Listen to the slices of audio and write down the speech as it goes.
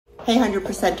Hey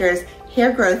 100%ers,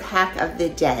 hair growth hack of the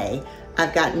day.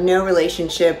 I've got no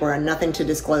relationship or nothing to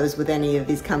disclose with any of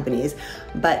these companies,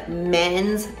 but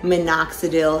men's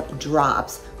Minoxidil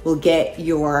drops will get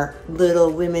your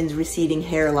little women's receding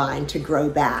hairline to grow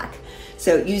back.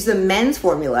 So use the men's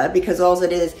formula because all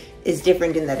it is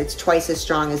different in that it's twice as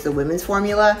strong as the women's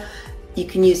formula. You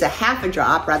can use a half a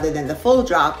drop rather than the full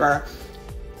dropper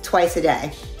twice a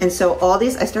day. And so all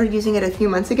these, I started using it a few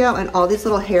months ago, and all these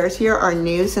little hairs here are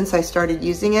new since I started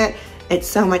using it. It's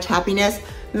so much happiness.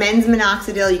 Men's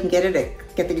Minoxidil, you can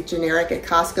get the generic at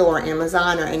Costco or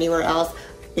Amazon or anywhere else.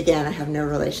 Again, I have no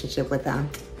relationship with them.